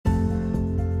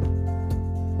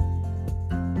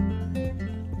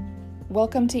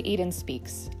Welcome to Eden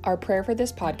Speaks. Our prayer for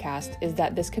this podcast is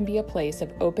that this can be a place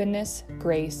of openness,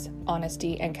 grace,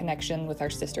 honesty, and connection with our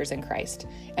sisters in Christ,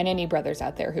 and any brothers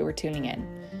out there who are tuning in.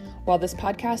 While this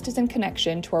podcast is in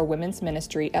connection to our women's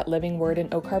ministry at Living Word in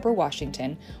Oak Harbor,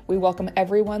 Washington, we welcome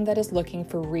everyone that is looking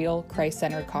for real,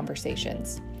 Christ-centered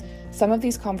conversations. Some of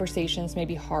these conversations may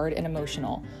be hard and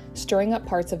emotional, stirring up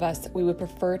parts of us we would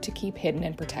prefer to keep hidden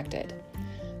and protected.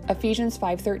 Ephesians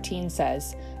 5:13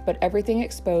 says, "But everything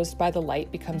exposed by the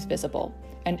light becomes visible,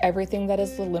 and everything that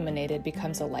is illuminated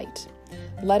becomes a light."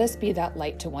 Let us be that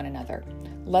light to one another.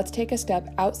 Let's take a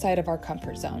step outside of our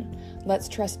comfort zone. Let's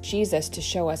trust Jesus to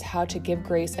show us how to give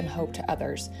grace and hope to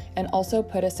others, and also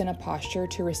put us in a posture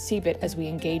to receive it as we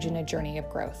engage in a journey of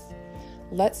growth.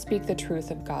 Let's speak the truth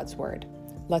of God's word.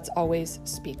 Let's always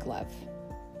speak love.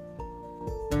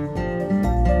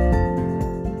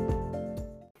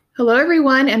 Hello,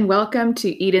 everyone, and welcome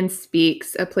to Eden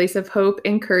Speaks, a place of hope,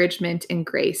 encouragement, and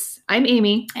grace. I'm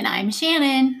Amy. And I'm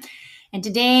Shannon. And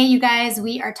today, you guys,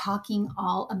 we are talking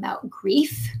all about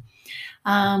grief,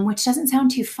 which doesn't sound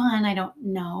too fun. I don't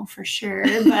know for sure,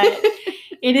 but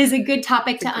it is a good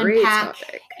topic to unpack.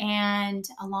 And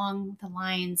along the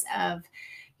lines of,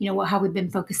 how we've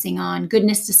been focusing on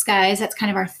goodness disguised. That's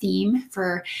kind of our theme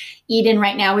for Eden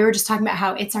right now. We were just talking about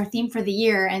how it's our theme for the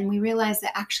year. And we realized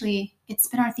that actually it's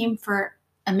been our theme for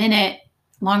a minute,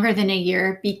 longer than a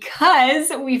year,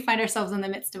 because we find ourselves in the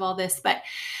midst of all this. But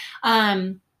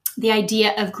the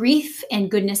idea of grief and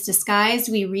goodness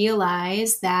disguised, we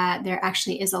realize that there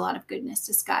actually is a lot of goodness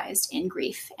disguised in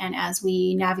grief. And as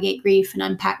we navigate grief and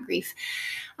unpack grief,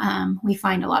 we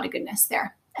find a lot of goodness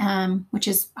there. Which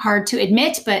is hard to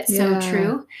admit, but so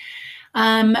true.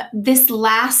 This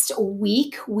last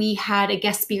week, we had a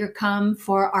guest speaker come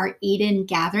for our Eden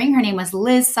gathering. Her name was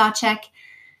Liz Sawchek,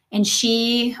 and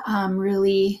she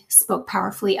really spoke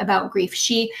powerfully about grief.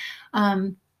 She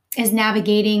is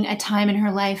navigating a time in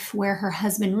her life where her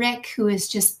husband, Rick, who is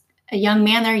just a young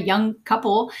man, they're a young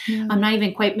couple, not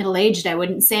even quite middle-aged, I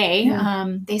wouldn't say.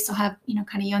 They still have,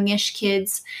 kind of youngish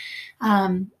kids,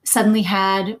 suddenly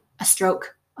had a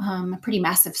stroke. A pretty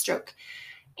massive stroke,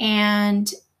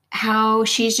 and how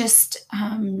she's just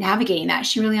navigating that.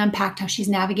 She really unpacked how she's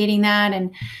navigating that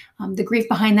and the grief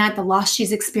behind that, the loss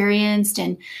she's experienced,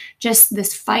 and just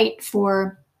this fight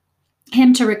for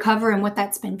him to recover and what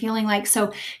that's been feeling like.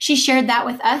 So she shared that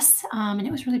with us, and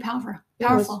it was really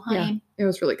powerful. Honey. It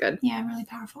was really good. Yeah, really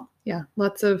powerful. Yeah,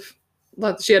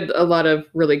 she had a lot of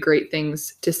really great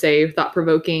things to say,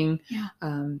 thought-provoking,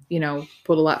 pulled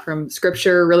a lot from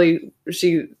scripture. Really,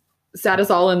 she sat us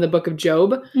all in the book of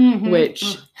Job,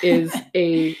 which is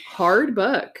a hard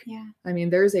book. Yeah. I mean,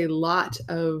 there's a lot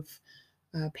of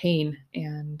pain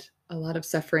and a lot of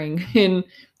suffering in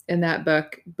that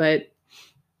book, but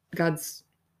God's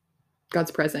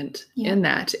present in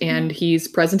that, and he's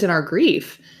present in our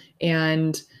grief.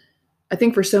 And I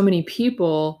think for so many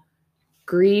people,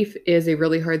 grief is a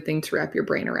really hard thing to wrap your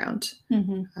brain around.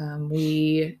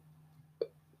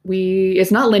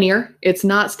 It's not linear. It's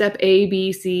not step A,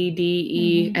 B, C, D,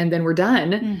 E, and then we're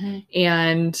done.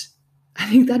 And I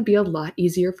think that'd be a lot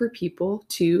easier for people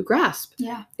to grasp.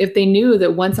 Yeah. If they knew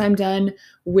that once I'm done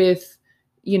with,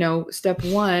 step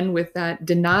one with that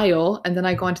denial, and then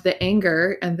I go on to the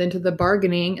anger, and then to the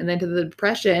bargaining, and then to the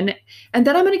depression, and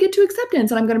then I'm going to get to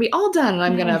acceptance, and I'm going to be all done, and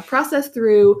I'm going to process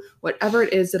through whatever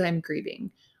it is that I'm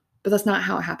grieving. But that's not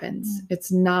how it happens.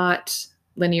 It's not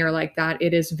linear like that.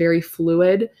 It is very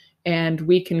fluid, and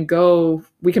we can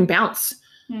bounce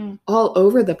all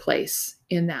over the place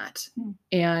in that.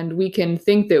 And we can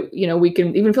think that, we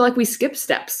can even feel like we skip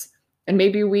steps. And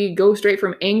maybe we go straight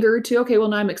from anger to, okay, well,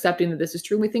 now I'm accepting that this is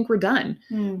true. And we think we're done.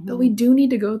 But we do need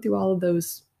to go through all of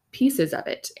those pieces of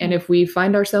it. And if we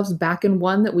find ourselves back in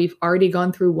one that we've already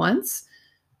gone through once,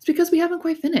 it's because we haven't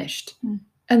quite finished.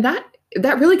 And that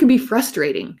really can be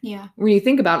frustrating. Yeah. When you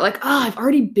think about it, like, I've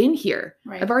already been here.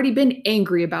 Right. I've already been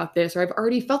angry about this, or I've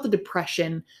already felt the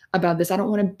depression about this. I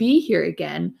don't want to be here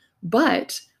again.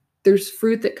 But there's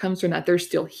fruit that comes from that. There's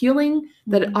still healing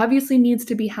that obviously needs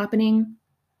to be happening,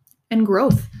 and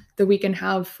growth that we can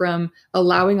have from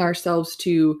allowing ourselves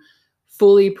to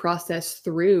fully process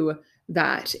through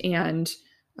that. And,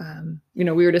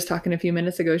 we were just talking a few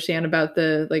minutes ago, Shan, about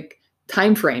the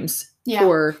time frames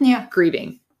for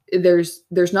grieving. There's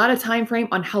not a time frame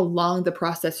on how long the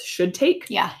process should take.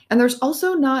 Yeah. And there's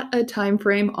also not a time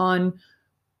frame on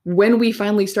when we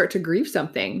finally start to grieve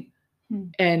something.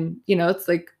 And, it's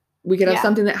like we could have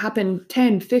something that happened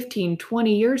 10, 15,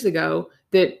 20 years ago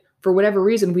that for whatever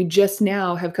reason, we just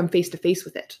now have come face to face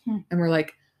with it. And we're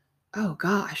like, oh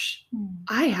gosh,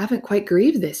 I haven't quite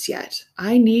grieved this yet.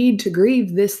 I need to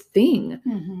grieve this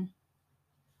thing.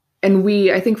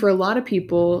 I think for a lot of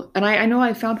people, and I know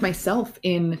I found myself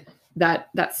in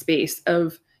that space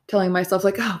of telling myself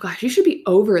like, oh gosh, you should be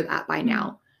over that by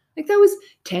now. Like that was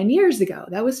 10 years ago.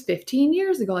 That was 15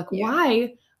 years ago. Like,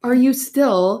 why are you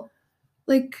still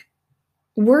like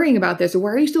worrying about this? Or why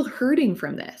are you still hurting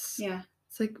from this? Yeah.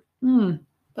 It's like,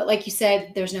 But like you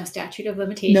said, there's no statute of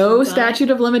limitations. No statute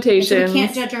of limitations. So we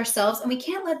can't judge ourselves, and we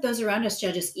can't let those around us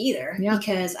judge us either. Yeah.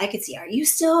 Because I could see, are you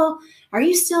still,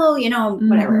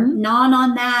 whatever, non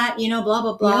on that, blah,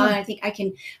 blah, blah. Yeah. And I think I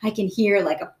can hear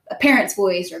like a parent's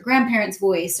voice or a grandparent's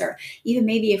voice, or even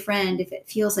maybe a friend, if it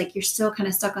feels like you're still kind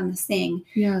of stuck on this thing.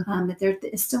 Yeah. That there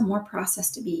is still more process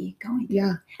to be going through.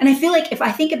 Yeah. And I feel like if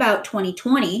I think about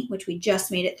 2020, which we just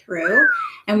made it through,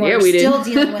 and we're still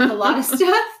dealing with a lot of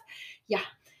stuff. Yeah.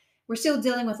 We're still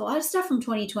dealing with a lot of stuff from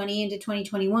 2020 into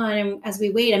 2021. And as we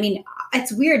wait, I mean,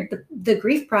 it's weird. The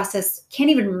grief process can't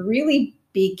even really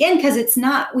begin because there's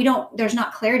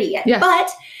not clarity yet. Yeah. But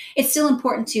it's still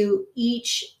important to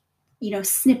each,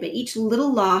 snippet, each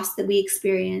little loss that we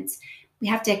experience. We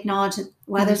have to acknowledge that,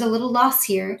 well, there's a little loss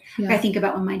here. Yeah. I think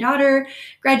about when my daughter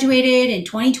graduated in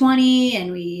 2020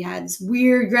 and we had this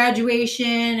weird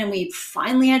graduation, and we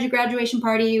finally had a graduation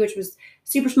party, which was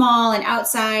super small and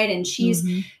outside, and she's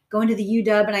going to the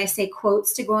UW, and I say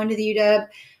quotes to going to the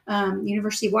UW,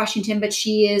 University of Washington, but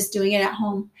she is doing it at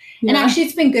home. Yeah. And actually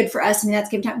it's been good for us. I mean, that's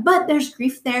given time, but there's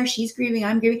grief there. She's grieving,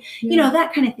 I'm grieving,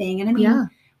 that kind of thing. And I mean,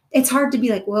 it's hard to be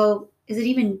like, well,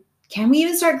 can we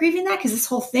even start grieving that? Because this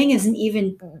whole thing isn't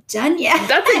even done yet.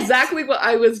 That's exactly what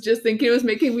I was just thinking. It was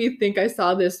making me think. I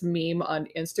saw this meme on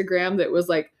Instagram that was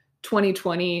like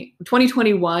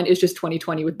 2021 is just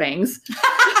 2020 with bangs.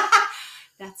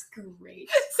 That's great.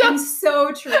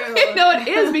 So true. No, it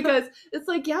is, because it's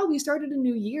like, we started a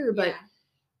new year, but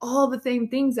all the same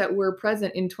things that were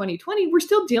present in 2020, we're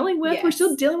still dealing with. Yes. We're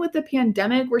still dealing with the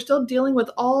pandemic. We're still dealing with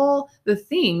all the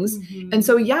things. And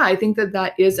so, I think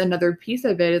that is another piece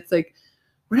of it. It's like,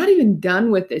 we're not even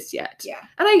done with this yet. Yeah.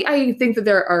 And I think that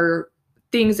there are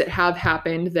things that have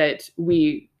happened that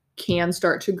we can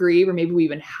start to grieve, or maybe we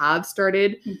even have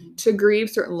started to grieve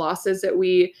certain losses that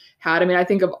we had. I mean, I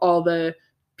think of all the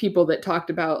people that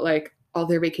talked about like all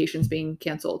their vacations being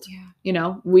canceled.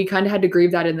 We kind of had to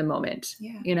grieve that in the moment.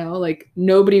 Like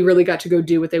nobody really got to go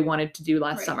do what they wanted to do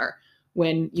last summer,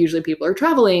 when usually people are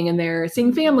traveling and they're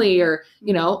seeing family, or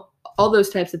all those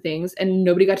types of things, and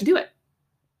nobody got to do it.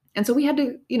 And so we had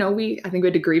to, I think we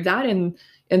had to grieve that in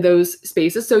those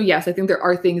spaces. So yes, I think there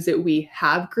are things that we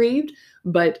have grieved,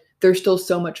 but there's still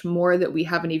so much more that we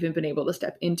haven't even been able to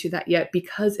step into that yet,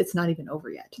 because it's not even over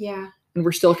yet. Yeah. And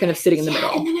we're still kind of sitting in the middle.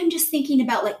 And then I'm just thinking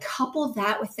about like, couple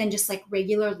that with then just like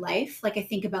regular life. Like I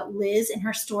think about Liz and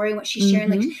her story and what she's sharing,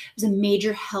 like it was a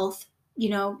major health,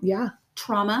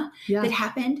 trauma that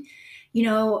happened,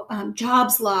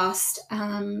 jobs lost,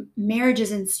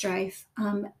 marriages in strife,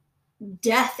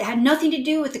 death that had nothing to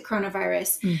do with the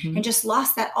coronavirus, and just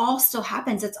loss that all still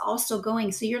happens. It's all still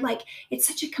going. So you're like, it's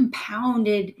such a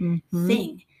compounded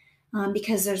thing.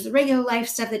 Because there's the regular life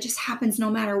stuff that just happens no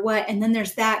matter what. And then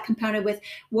there's that compounded with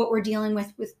what we're dealing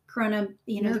with corona,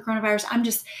 the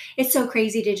coronavirus. It's so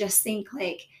crazy to just think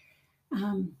like,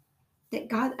 that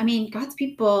God's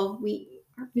people,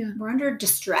 we're under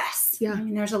distress. Yeah. I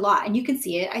mean, there's a lot, and you can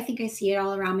see it. I think I see it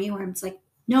all around me, where it's like,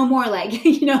 no more like,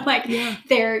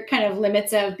 their kind of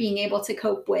limits of being able to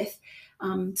cope with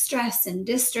stress and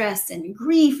distress and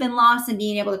grief and loss, and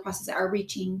being able to process it are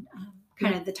reaching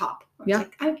kind of the top. Yeah.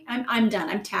 Like, I'm done.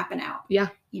 I'm tapping out. Yeah.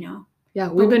 Yeah.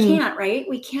 But we can't, right?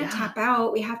 We can't tap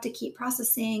out. We have to keep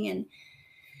processing and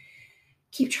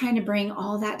keep trying to bring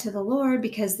all that to the Lord,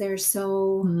 because there's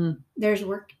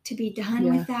work to be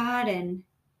done with that. And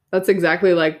that's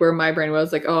exactly like where my brain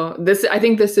was like, I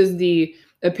think this is the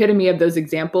epitome of those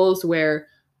examples where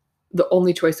the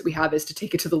only choice that we have is to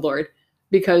take it to the Lord,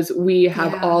 because we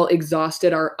have all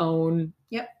exhausted our own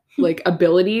like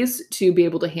abilities to be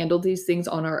able to handle these things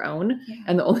on our own.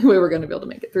 And the only way we're going to be able to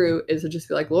make it through is to just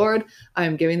be like, Lord,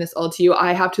 I'm giving this all to you.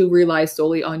 I have to rely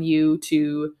solely on you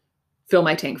to fill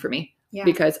my tank for me,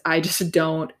 because I just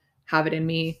don't have it in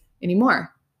me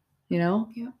anymore.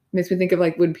 Makes me think of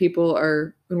like when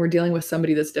we're dealing with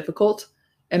somebody that's difficult,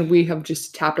 and we have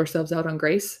just tapped ourselves out on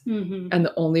grace. And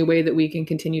the only way that we can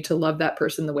continue to love that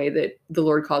person the way that the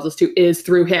Lord calls us to is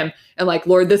through him. And like,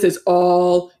 Lord, this is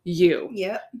all you.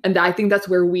 And I think that's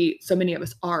where so many of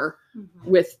us are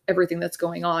with everything that's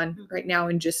going on right now,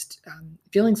 and just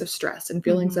feelings of stress and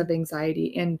feelings of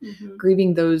anxiety and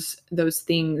grieving those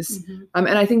things. And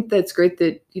I think that's great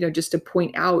that, just to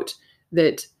point out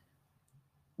that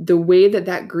the way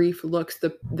that grief looks,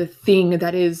 the thing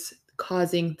that is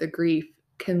causing the grief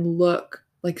can look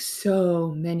like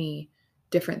so many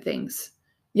different things.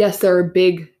 Yes, there are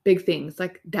big things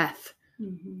like death,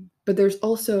 but there's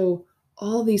also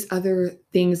all these other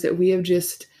things that we have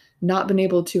just not been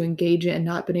able to engage in,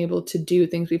 not been able to do,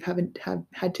 things we haven't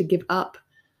had to give up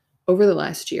over the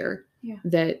last year. Yeah.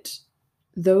 That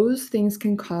those things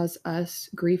can cause us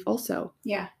grief also.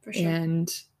 Yeah, for sure.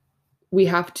 And we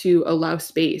have to allow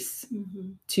space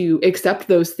to accept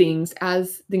those things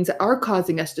as things that are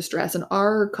causing us distress and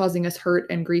are causing us hurt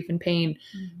and grief and pain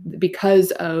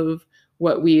because of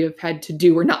what we have had to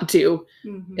do or not do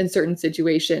in certain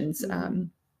situations.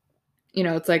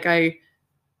 It's like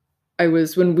I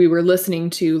was, when we were listening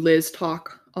to Liz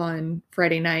talk on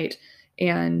Friday night,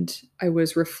 and I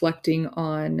was reflecting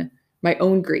on my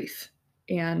own grief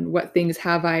and what things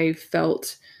have I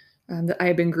felt that I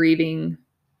have been grieving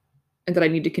and that I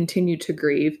need to continue to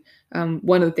grieve.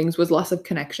 One of the things was loss of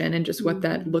connection and just what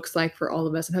that looks like for all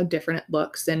of us and how different it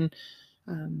looks. And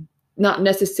not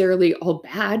necessarily all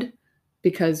bad,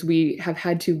 because we have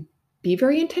had to be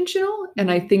very intentional.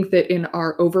 And I think that in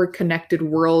our over-connected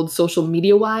world, social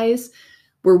media-wise,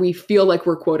 where we feel like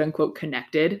we're quote unquote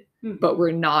connected, but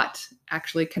we're not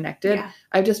actually connected,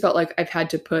 I've just felt like I've had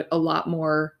to put a lot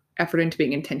more effort into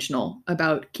being intentional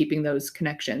about keeping those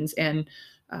connections and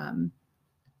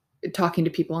talking to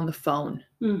people on the phone.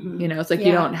 It's like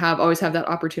you don't always have that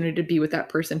opportunity to be with that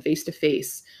person face to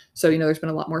face. So, there's been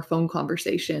a lot more phone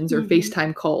conversations or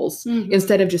FaceTime calls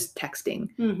instead of just texting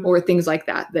or things like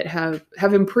that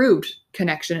have improved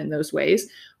connection in those ways.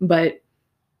 But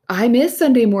I miss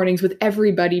Sunday mornings with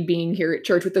everybody being here at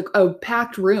church with a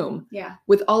packed room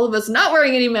with all of us not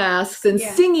wearing any masks and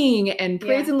singing and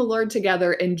praising the Lord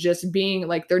together and just being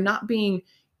like, there not being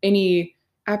any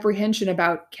apprehension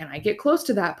about, can I get close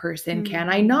to that person? Can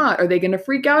I not? Are they going to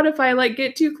freak out if I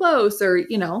get too close? Or,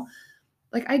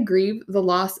 I grieve the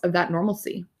loss of that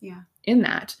normalcy in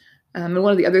that. And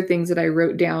one of the other things that I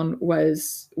wrote down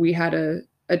was we had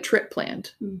a trip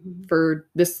planned for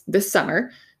this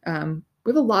summer. We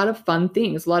have a lot of fun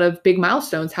things, a lot of big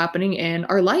milestones happening in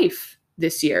our life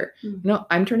this year.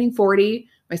 I'm turning 40.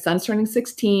 My son's turning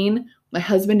 16. My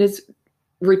husband is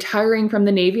retiring from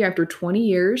the Navy after 20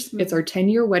 years. It's our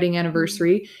 10-year wedding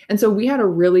anniversary. And so we had a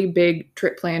really big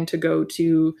trip planned to go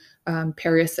to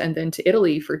Paris and then to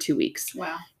Italy for 2 weeks.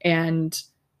 Wow. And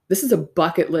this is a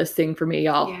bucket list thing for me,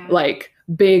 y'all. Like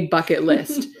big bucket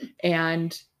list.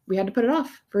 And we had to put it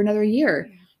off for another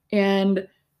year. And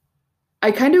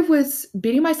I kind of was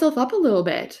beating myself up a little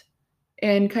bit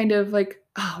and kind of like,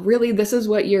 oh, really? This is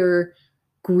what you're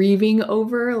grieving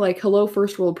over? Like, hello,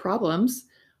 first world problems.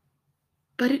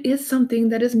 But it is something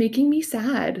that is making me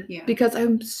sad because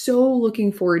I'm so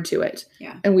looking forward to it.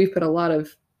 And we've put a lot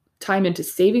of time into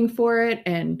saving for it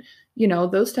and,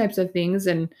 those types of things.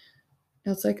 And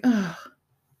it's like, oh,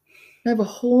 I have a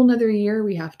whole nother year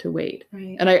we have to wait.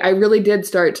 Right. And I really did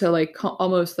start to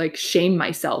almost shame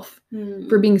myself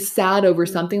for being sad over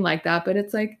something like that. But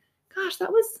it's like, gosh,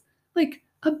 that was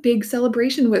a big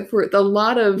celebration with a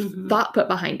lot of thought put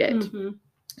behind it.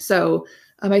 So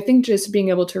I think just being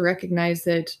able to recognize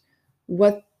that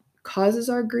what causes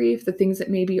our grief, the things that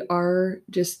maybe are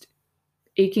just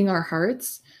aching our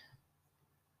hearts,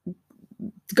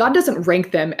 God doesn't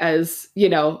rank them as,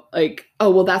 oh,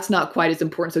 well, that's not quite as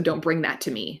important, so don't bring that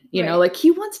to me.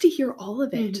 He wants to hear all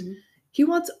of it. He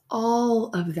wants all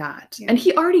of that. And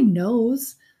he already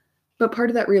knows. But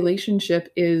part of that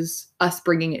relationship is us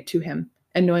bringing it to him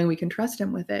and knowing we can trust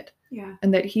him with it.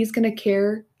 And that he's going to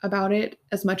care about it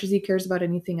as much as he cares about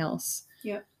anything else.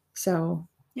 So.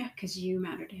 Yeah, because you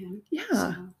matter to him. Yeah,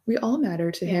 so. We all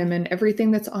matter to him, and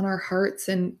everything that's on our hearts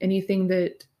and anything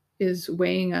that is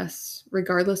weighing us,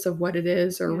 regardless of what it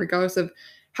is, or regardless of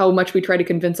how much we try to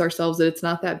convince ourselves that it's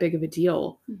not that big of a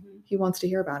deal. He wants to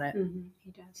hear about it.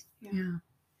 He does.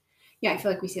 Yeah, I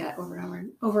feel like we see that over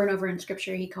and over in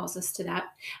scripture. He calls us to that.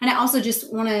 And I also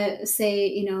just want to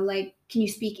say, can you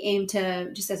speak, Aim,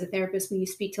 to, just as a therapist, when you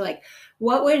speak to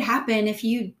what would happen if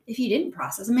you didn't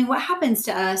process? I mean, what happens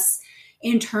to us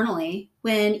internally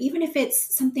when, even if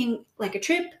it's something like a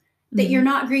trip that you're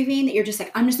not grieving, that you're just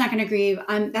I'm just not going to grieve.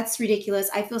 That's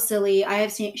ridiculous. I feel silly. I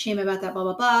have shame about that, blah,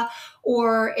 blah, blah.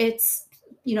 Or it's,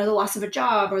 the loss of a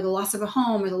job or the loss of a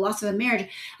home or the loss of a marriage.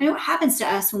 I mean, what happens to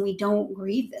us when we don't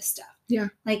grieve this stuff? Yeah.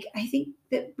 I think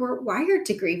that we're wired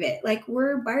to grieve it.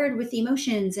 We're wired with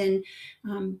emotions and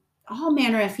all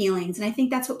manner of feelings. And I think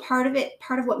that's what part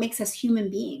of what makes us human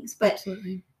beings. But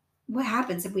absolutely. What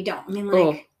happens if we don't? I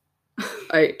mean,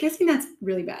 I'm guessing that's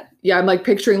really bad. Yeah. I'm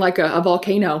picturing a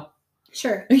volcano.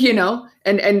 Sure.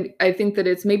 And I think that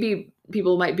it's maybe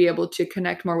people might be able to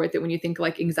connect more with it when you think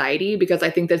like anxiety, because I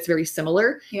think that's very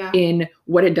similar Yeah. in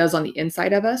what it does on the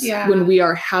inside of us Yeah. when we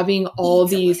are having all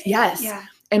these, away. yes. Yeah.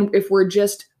 And if we're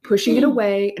just pushing it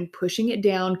away and pushing it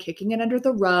down, kicking it under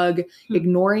the rug,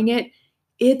 ignoring it,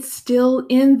 it's still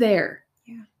in there.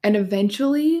 Yeah. And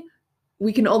eventually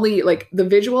we can only, like, the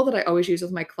visual that I always use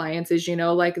with my clients is, you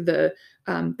know, like the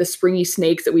springy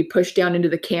snakes that we push down into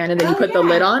the can and then you put the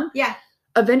lid on. Yeah.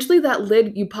 Eventually that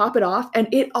lid, you pop it off and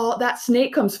that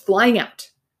snake comes flying out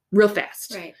real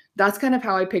fast. Right. That's kind of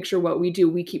how I picture what we do.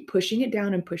 We keep pushing it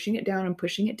down and pushing it down and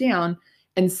pushing it down.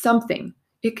 And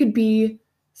it could be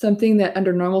something that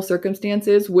under normal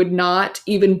circumstances would not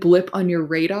even blip on your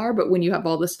radar. But when you have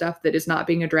all the stuff that is not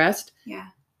being addressed,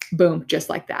 boom, just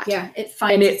like that. Yeah, it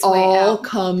finds and it its way all out.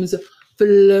 comes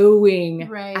flowing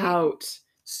Right. out.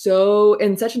 So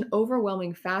in such an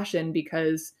overwhelming fashion,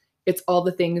 because it's all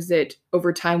the things that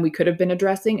over time we could have been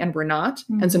addressing and we're not.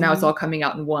 Mm-hmm. And so now it's all coming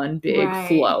out in one big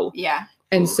flow. Yeah.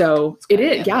 And so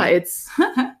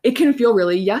it can feel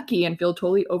really yucky and feel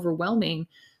totally overwhelming.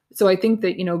 So I think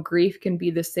that, you know, grief can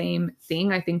be the same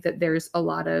thing. I think that there's a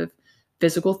lot of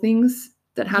physical things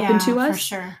that happen to us,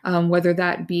 for sure. Whether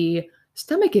that be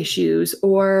stomach issues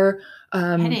or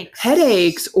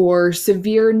headaches or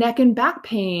severe neck and back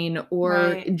pain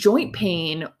or joint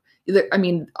pain. I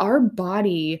mean, our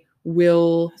body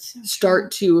will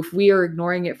start to, if we are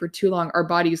ignoring it for too long, our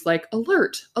body's like,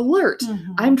 alert.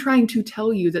 Mm-hmm. I'm trying to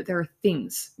tell you that there are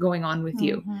things going on with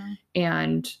you.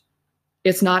 And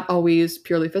it's not always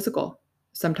purely physical.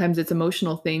 Sometimes it's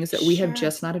emotional things that we have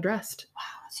just not addressed. Wow,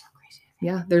 that's so crazy.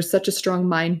 Yeah, there's such a strong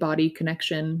mind-body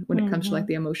connection when it comes to like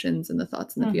the emotions and the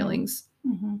thoughts and the feelings.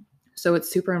 Mm-hmm. So it's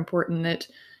super important that,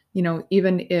 you know,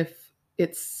 even if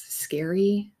it's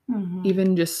scary,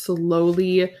 even just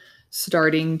slowly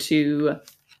starting to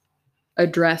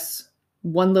address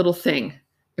one little thing,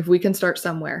 if we can start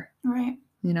somewhere, right?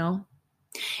 You know?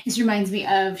 This reminds me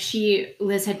of,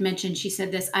 Liz had mentioned, she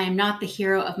said this, I am not the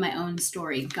hero of my own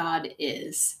story. God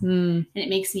is. And it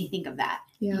makes me think of that.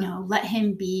 Yeah. You know, let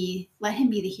him be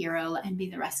the hero, let him be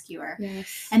the rescuer.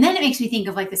 Yes. And then it makes me think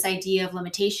of like this idea of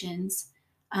limitations.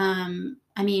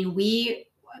 I mean,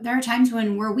 there are times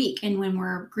when we're weak and when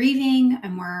we're grieving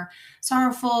and we're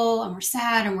sorrowful and we're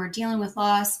sad and we're dealing with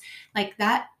loss, like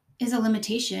that is a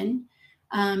limitation.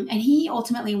 And he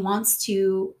ultimately wants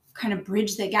to kind of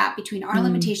bridge the gap between our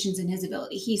limitations and his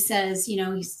ability. He says, you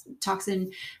know, he talks in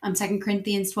 2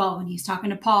 Corinthians 12 when he's talking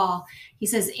to Paul, he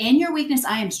says, in your weakness,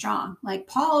 I am strong. Like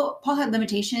Paul had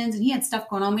limitations and he had stuff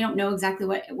going on. We don't know exactly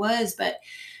what it was, but,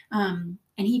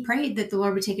 and he prayed that the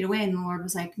Lord would take it away. And the Lord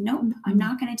was like, nope, I'm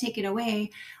not going to take it away.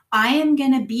 I am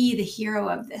going to be the hero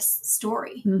of this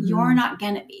story. Mm-hmm. You're not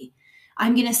going to be.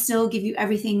 I'm going to still give you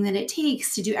everything that it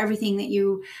takes to do everything that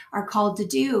you are called to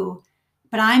do.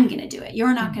 But I'm going to do it.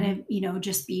 You're not going to, you know,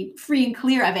 just be free and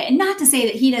clear of it. And not to say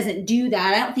that he doesn't do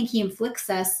that. I don't think he inflicts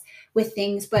us with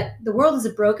things, but the world is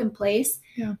a broken place.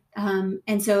 Yeah.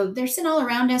 And so there's sin all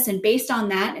around us. And based on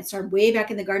that, it started way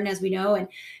back in the garden, as we know. And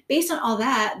based on all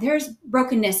that, there's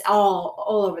brokenness all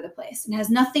over the place, and has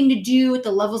nothing to do with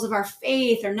the levels of our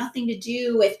faith or nothing to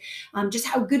do with just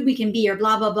how good we can be or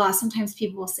blah, blah, blah. Sometimes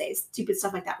people will say stupid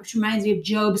stuff like that, which reminds me of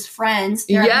Job's friends.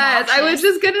 Yes, I was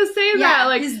just going to say that.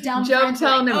 Like his dumb Job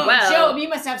telling him, well, Job, you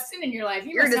must have sin in your life.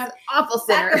 You're just have awful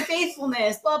sinner. Lack of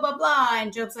faithfulness, blah, blah, blah.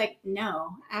 And Job's like,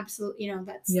 no, absolutely. You know,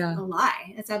 that's a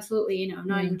lie. That's absolutely, you know,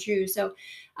 not even true. So,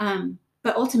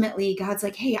 but ultimately God's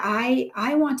like, hey,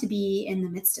 I want to be in the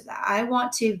midst of that. I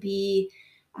want to be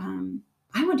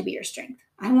your strength.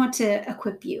 I want to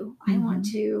equip you. I want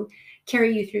to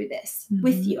carry you through this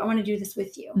with you. I want to do this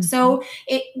with you. So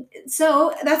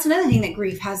that's another thing that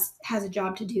grief has a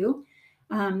job to do.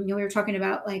 You know, we were talking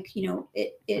about like, you know,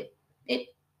 it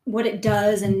what it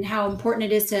does and how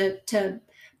important it is to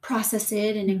process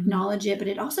it and acknowledge it, but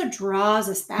it also draws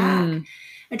us back.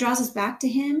 It draws us back to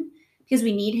him because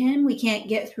we need him. We can't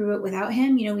get through it without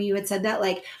him. You know, you had said that,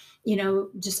 like, you know,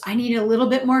 just, I need a little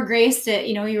bit more grace to,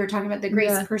 you know, you were talking about the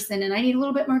grace person, and I need a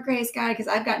little bit more grace, God, because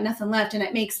I've got nothing left. And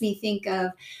it makes me think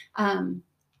of, come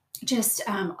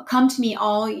to me,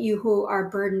 all you who are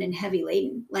burdened and heavy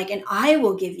laden, like, and I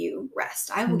will give you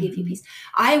rest. I will give you peace.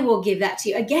 I will give that to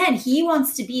you. Again, he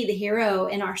wants to be the hero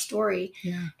in our story.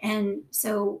 Yeah. And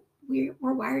so we're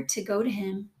wired to go to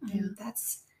him.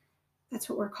 That's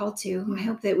what we're called to. I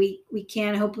hope that we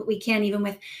can. I hope that we can, even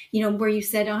with, you know, where you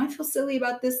said, oh, I feel silly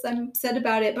about this, I'm upset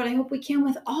about it, but I hope we can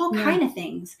with all kind of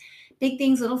things. Big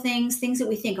things, little things that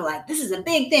we think are like, this is a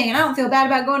big thing and I don't feel bad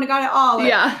about going to God at all.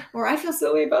 Or I feel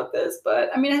silly about this. But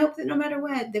I mean, I hope that no matter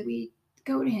what, that we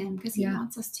go to him because he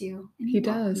wants us to. And he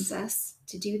welcomes us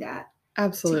to do that.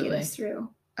 Absolutely. To get us through.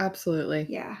 Absolutely.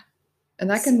 Yeah. And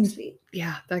that So can, sweet.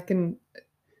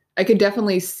 I could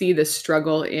definitely see the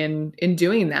struggle in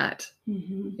doing that,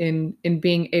 in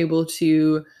being able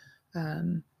to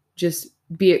just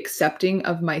be accepting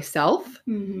of myself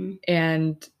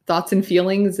and thoughts and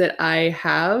feelings that I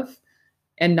have,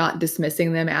 and not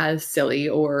dismissing them as silly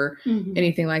or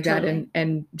anything like that.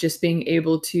 And just being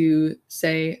able to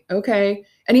say, okay,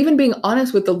 and even being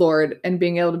honest with the Lord and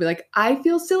being able to be like, I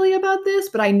feel silly about this,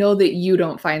 but I know that you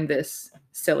don't find this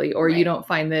silly, or you don't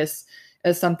find this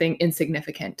as something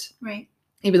insignificant. Right.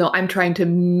 Even though I'm trying to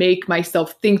make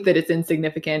myself think that it's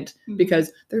insignificant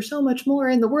because there's so much more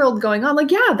in the world going on.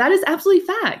 Like, yeah, that is absolutely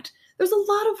fact. There's a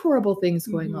lot of horrible things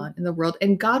going on in the world,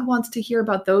 and God wants to hear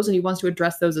about those, and he wants to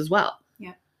address those as well.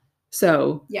 Yeah.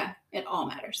 So yeah, it all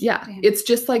matters. Yeah. It's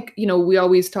just like, we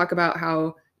always talk about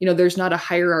how, there's not a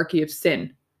hierarchy of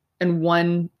sin, and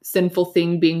one sinful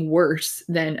thing being worse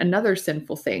than another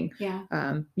sinful thing.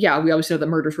 Yeah. We always know that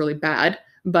murder is really bad,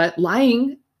 but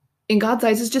lying in God's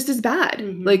eyes is just as bad.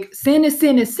 Like, sin is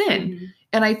sin is sin.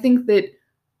 And I think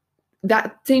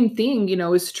that same thing,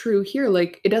 is true here.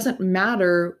 Like, it doesn't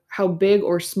matter how big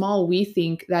or small we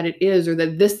think that it is, or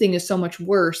that this thing is so much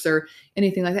worse or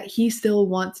anything like that. He still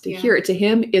wants to hear it. To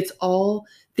him, it's all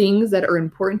things that are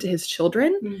important to his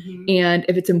children. And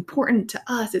if it's important to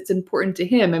us, it's important to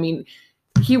him. I mean,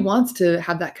 he wants to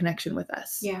have that connection with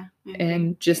us. Yeah.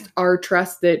 And just our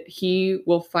trust that he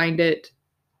will find it,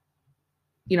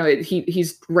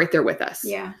 he's right there with us.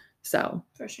 Yeah. So.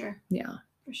 For sure. Yeah.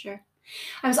 For sure.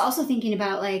 I was also thinking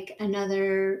about like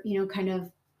another,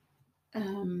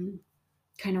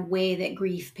 kind of way that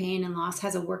grief, pain, and loss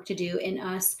has a work to do in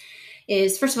us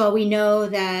is, first of all, we know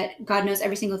that God knows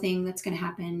every single thing that's going to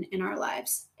happen in our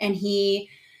lives. And we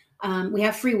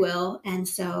have free will. And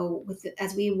so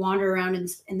as we wander around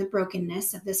in the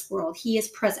brokenness of this world, he is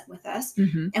present with us.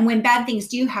 And when bad things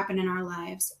do happen in our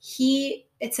lives,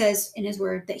 it says in his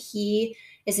word that he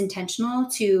is intentional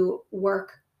to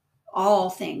work all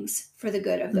things for the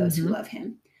good of those who love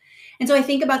him. And so I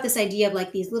think about this idea of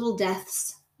like these little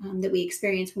deaths that we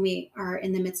experience when we are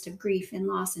in the midst of grief and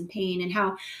loss and pain, and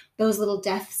how those little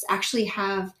deaths actually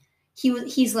have,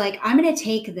 he's like, I'm going to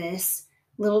take this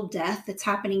little death that's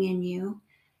happening in you,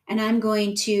 and I'm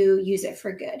going to use it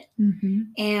for good.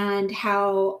 And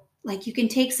how like you can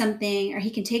take something, or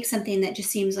he can take something that just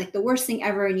seems like the worst thing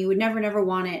ever, and you would never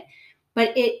want it.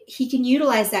 But he can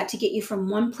utilize that to get you from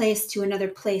one place to another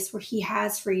place where he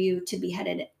has for you to be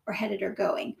headed or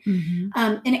going.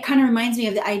 And it kind of reminds me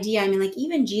of the idea. I mean, like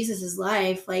even Jesus's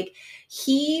life, like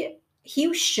he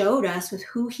showed us with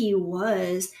who he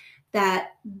was, that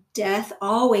death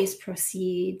always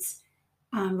precedes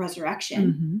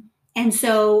resurrection. And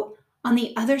so on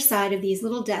the other side of these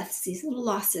little deaths, these little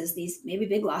losses, these maybe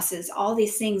big losses, all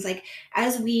these things, like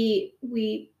as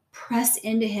we press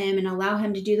into him and allow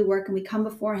him to do the work, and we come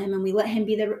before him and we let him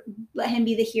be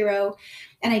the hero.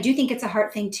 And I do think it's a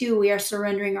heart thing too. We are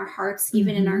surrendering our hearts,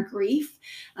 even in our grief,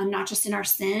 not just in our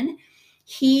sin.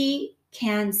 He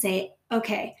can say,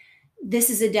 okay, this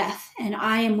is a death, and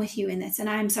I am with you in this, and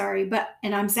I'm sorry,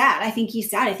 and I'm sad. I think he's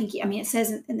sad. I think it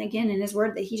says, and again in his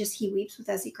word, that he weeps with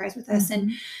us, he cries with us.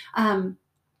 And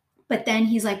but then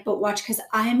he's like, but watch, because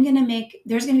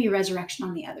there's going to be resurrection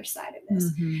on the other side of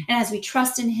this. And as we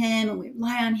trust in him and we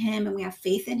rely on him and we have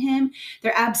faith in him,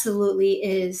 there absolutely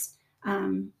is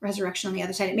resurrection on the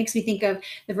other side. It makes me think of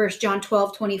the verse John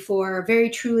 12:24. Very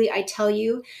truly, I tell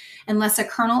you, unless a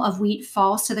kernel of wheat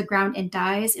falls to the ground and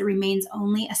dies, it remains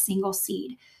only a single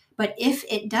seed. But if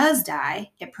it does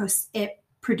die, it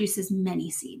produces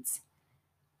many seeds.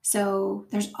 So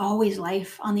there's always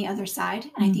life on the other side.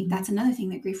 And I think that's another thing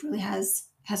that grief really has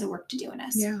a work to do in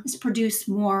us, is to produce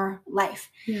more life.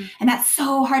 And that's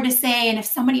so hard to say. And if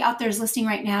somebody out there is listening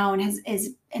right now and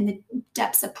is in the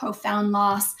depths of profound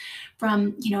loss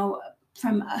from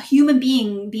a human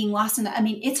being lost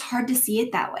it's hard to see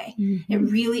it that way. It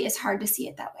really is hard to see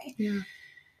it that way.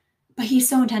 But he's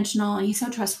so intentional and he's so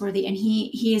trustworthy, and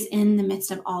he is in the midst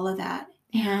of all of that.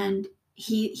 And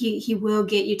he will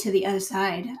get you to the other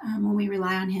side when we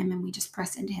rely on him and we just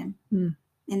press into him.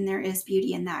 And there is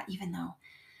beauty in that, even though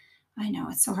I know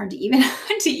it's so hard to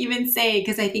even say,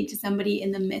 because I think to somebody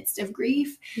in the midst of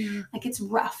grief, like it's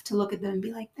rough to look at them and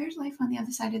be like, there's life on the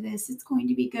other side of this. It's going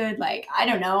to be good. Like, I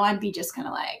don't know. I'd be just kind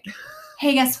of like,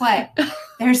 hey, guess what?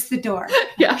 There's the door.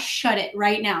 Shut it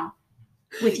right now.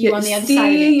 With you on the other side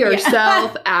of it. See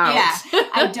yourself out.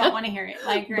 I don't want to hear it.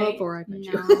 Like, right? Before I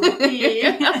mention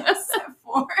Yes,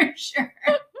 for sure.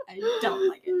 I don't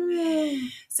like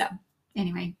it. So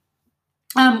anyway,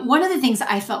 one of the things that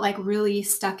I felt like really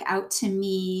stuck out to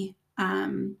me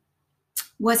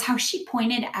was how she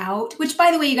pointed out, which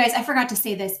by the way, you guys, I forgot to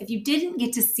say this. If you didn't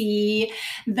get to see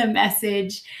the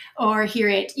message or hear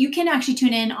it, you can actually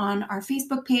tune in on our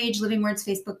Facebook page, Living Words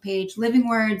Facebook page, Living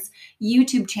Words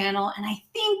YouTube channel. And I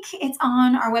think it's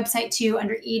on our website too,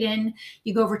 under Eden.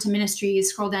 You go over to ministries,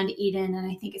 scroll down to Eden,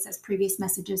 and I think it says previous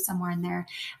messages somewhere in there.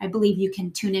 I believe you can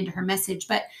tune into her message.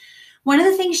 But one of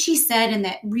the things she said, and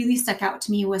that really stuck out to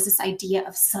me, was this idea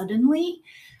of suddenly.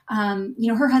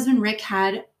 Her husband, Rick,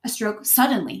 had a stroke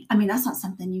suddenly. I mean, that's not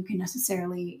something you can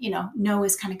necessarily, know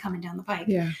is kind of coming down the pike.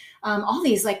 Yeah. All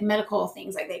these like medical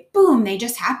things, like they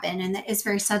just happen, and that is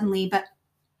very suddenly. But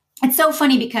it's so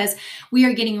funny because we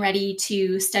are getting ready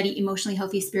to study emotionally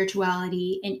healthy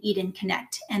spirituality in Eden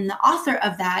Connect. And the author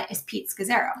of that is Pete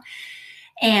Scazzero.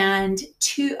 And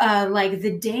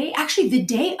the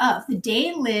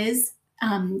day Liz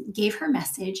gave her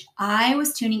message, I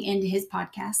was tuning into his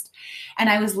podcast and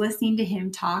I was listening to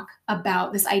him talk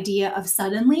about this idea of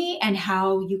suddenly and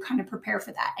how you kind of prepare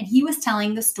for that. And he was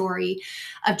telling the story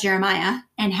of Jeremiah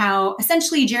and how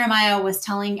essentially Jeremiah was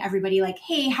telling everybody like,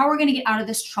 hey, how are we going to get out of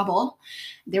this trouble?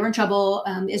 They were in trouble.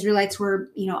 Israelites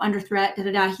were, under threat,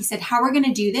 He said, how we're going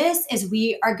to do this is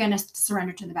we are going to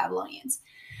surrender to the Babylonians.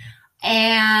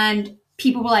 And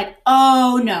people were like,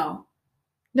 oh no.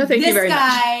 No, thank you very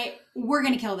much. We're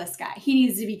going to kill this guy. He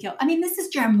needs to be killed. I mean, this is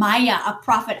Jeremiah, a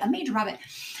prophet, a major prophet.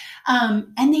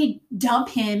 And they dump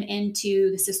him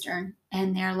into the cistern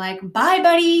and they're like, bye,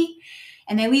 buddy.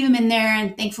 And they leave him in there.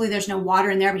 And thankfully there's no water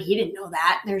in there, but he didn't know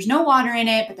that. There's no water in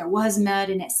it, but there was mud.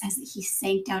 And it says that he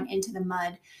sank down into the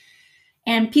mud.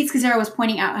 And Pete Scazzero was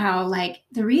pointing out how, like,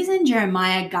 the reason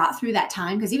Jeremiah got through that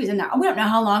time, because he was in there, we don't know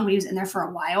how long, but he was in there for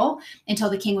a while until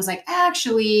the king was like,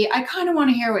 actually, I kind of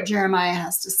want to hear what Jeremiah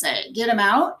has to say. Get him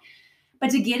out. But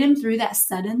to get him through that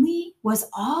suddenly was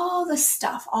all the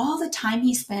stuff, all the time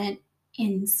he spent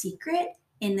in secret,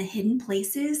 in the hidden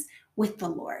places with the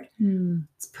Lord.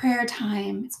 It's prayer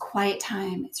time. It's quiet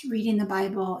time. It's reading the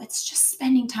Bible. It's just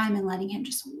spending time and letting him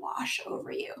just wash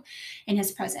over you in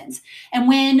his presence. And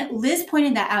when Liz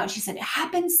pointed that out, she said, it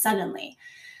happens suddenly.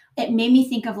 It made me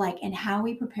think of and how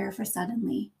we prepare for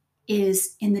suddenly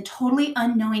is in the totally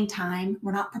unknowing time.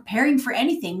 We're not preparing for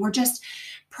anything. We're just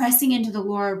pressing into the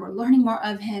Lord. We're learning more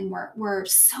of him. We're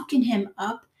soaking him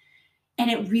up. And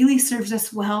it really serves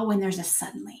us well when there's a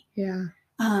suddenly. Yeah.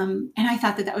 And I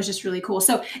thought that was just really cool.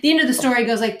 So the end of the story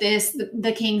goes like this.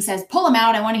 The king says, pull him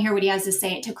out. I want to hear what he has to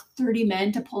say. It took 30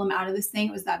 men to pull him out of this thing.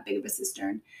 It was that big of a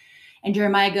cistern. And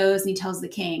Jeremiah goes and he tells the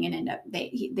king, and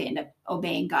they end up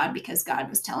obeying God because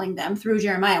God was telling them through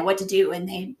Jeremiah what to do. And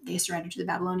they surrendered to the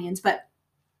Babylonians. But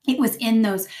it was in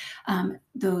those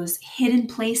hidden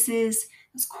places,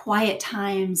 those quiet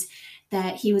times,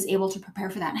 that he was able to prepare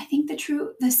for that. And I think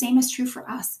the same is true for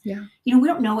us. Yeah. We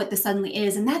don't know what the suddenly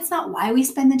is. And that's not why we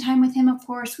spend the time with him, of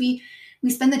course. We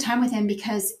spend the time with him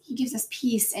because he gives us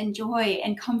peace and joy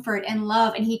and comfort and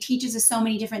love. And he teaches us so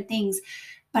many different things.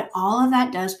 But all of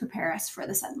that does prepare us for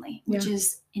the suddenly, which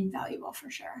is invaluable for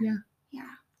sure. Yeah. Yeah.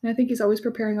 And I think he's always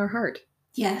preparing our heart.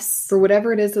 Yes. For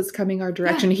whatever it is that's coming our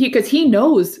direction. Because he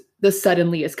knows the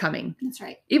suddenly is coming. That's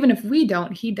right. Even if we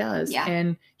don't, he does. Yeah.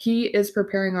 And he is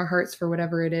preparing our hearts for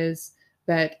whatever it is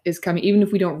that is coming. Even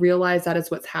if we don't realize that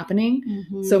is what's happening.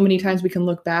 Mm-hmm. So many times we can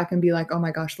look back and be like, oh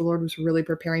my gosh, the Lord was really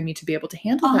preparing me to be able to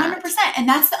handle 100%. that. 100%. And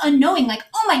that's the unknowing. Like,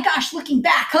 oh my gosh, looking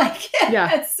back. Yeah.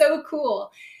 That's so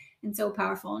cool. And so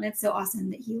powerful. And it's so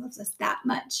awesome that he loves us that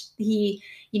much. He,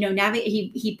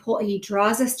 he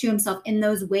draws us to himself in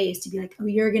those ways to be like, oh,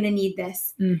 you're going to need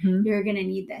this. Mm-hmm. You're going to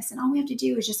need this. And all we have to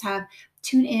do is just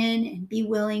tune in and be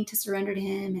willing to surrender to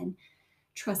him and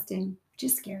trust him, which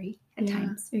is scary at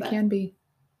times. It can be,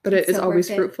 but it is always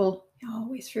fruitful.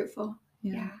 Always fruitful.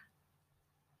 Yeah.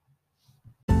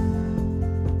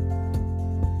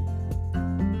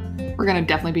 We're going to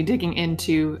definitely be digging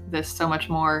into this so much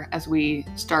more as we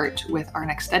start with our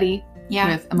next study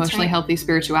with emotionally healthy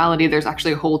spirituality. There's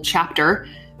actually a whole chapter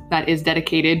that is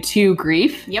dedicated to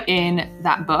grief in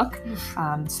that book.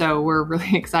 So we're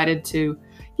really excited to,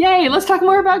 let's talk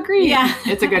more about grief. Yeah.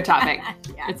 It's a good topic.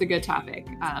 It's a good topic.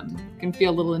 Can feel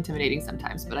a little intimidating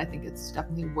sometimes, but I think it's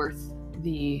definitely worth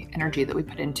the energy that we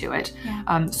put into it.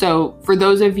 Yeah. So for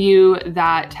those of you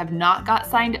that have not got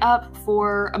signed up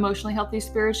for Emotionally Healthy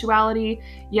Spirituality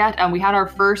yet, we had our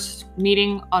first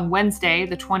meeting on Wednesday,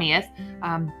 the 20th.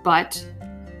 But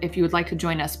if you would like to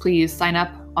join us, please sign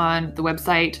up on the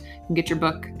website. You can get your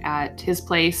book at his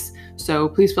place. So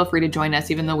please feel free to join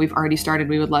us. Even though we've already started,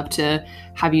 we would love to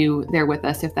have you there with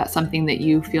us if that's something that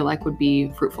you feel like would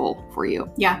be fruitful for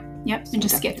you. Yeah. Yep. And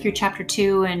just get through chapter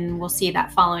 2, and we'll see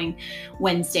that following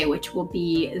Wednesday, which will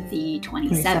be the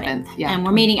 27th. Yeah. And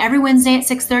we're meeting every Wednesday at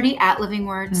 6:30 at Living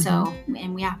Word. So,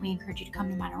 and we encourage you to come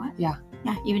no matter what. Yeah.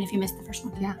 Yeah. Even if you missed the first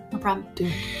one. Yeah. No problem. Do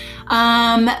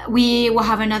it. We will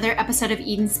have another episode of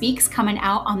Eden Speaks coming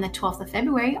out on the 12th of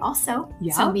February also.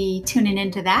 Yeah. So be tuning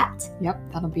into that. Yep.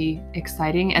 That'll be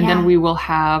exciting. And then we will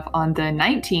have on the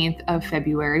 19th of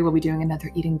February, we'll be doing another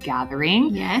Eden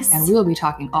gathering. Yes. And we will be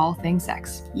talking all things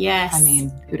sex. Yes. I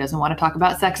mean, who doesn't want to talk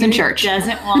about sex in church? Who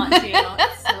doesn't want to?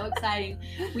 It's so exciting.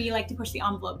 We like to push the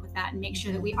envelope with that and make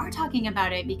sure that we are talking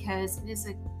about it, because it is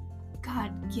a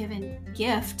God-given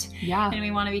gift. Yeah. And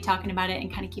we want to be talking about it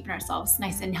and kind of keeping ourselves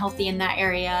nice and healthy in that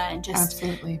area, and just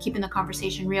Absolutely. keeping the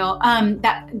conversation real.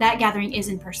 That gathering is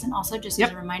in person also, just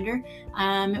as a reminder.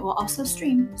 It will also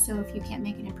stream. So if you can't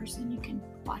make it in person, you can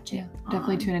watch it. Yeah,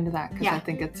 definitely tune into that, because yeah. I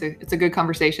think it's a good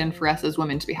conversation for us as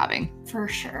women to be having. For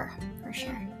sure.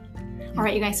 All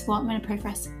right, you guys. Well, I'm going to pray for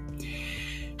us.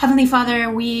 Heavenly Father,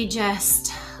 we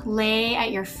just lay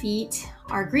at your feet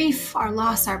our grief, our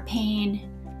loss, our pain.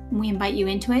 And we invite you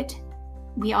into it.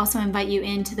 We also invite you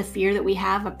into the fear that we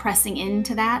have of pressing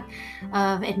into that,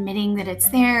 of admitting that it's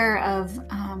there, of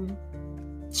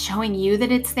showing you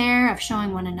that it's there, of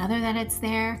showing one another that it's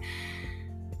there.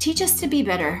 Teach us to be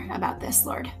better about this,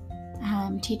 Lord.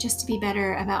 Teach us to be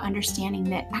better about understanding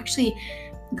that actually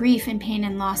grief and pain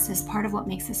and loss is part of what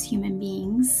makes us human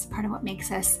beings, part of what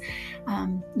makes us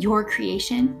your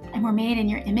creation, and we're made in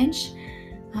your image.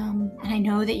 And I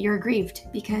know that you're grieved,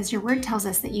 because your word tells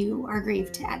us that you are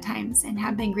grieved at times and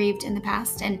have been grieved in the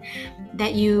past, and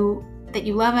that you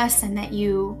love us, and that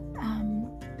you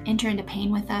enter into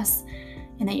pain with us,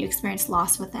 and that you experience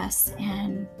loss with us.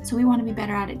 And so we want to be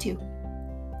better at it too.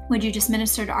 Would you just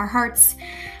minister to our hearts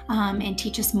and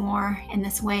teach us more in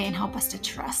this way, and help us to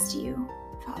trust you,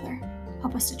 Father.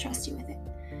 Help us to trust you with it.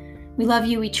 We love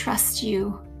you. We trust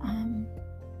you.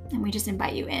 And we just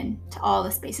invite you in to all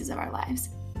the spaces of our lives.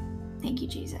 Thank you,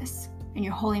 Jesus. In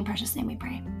your holy and precious name we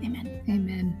pray. Amen.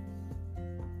 Amen.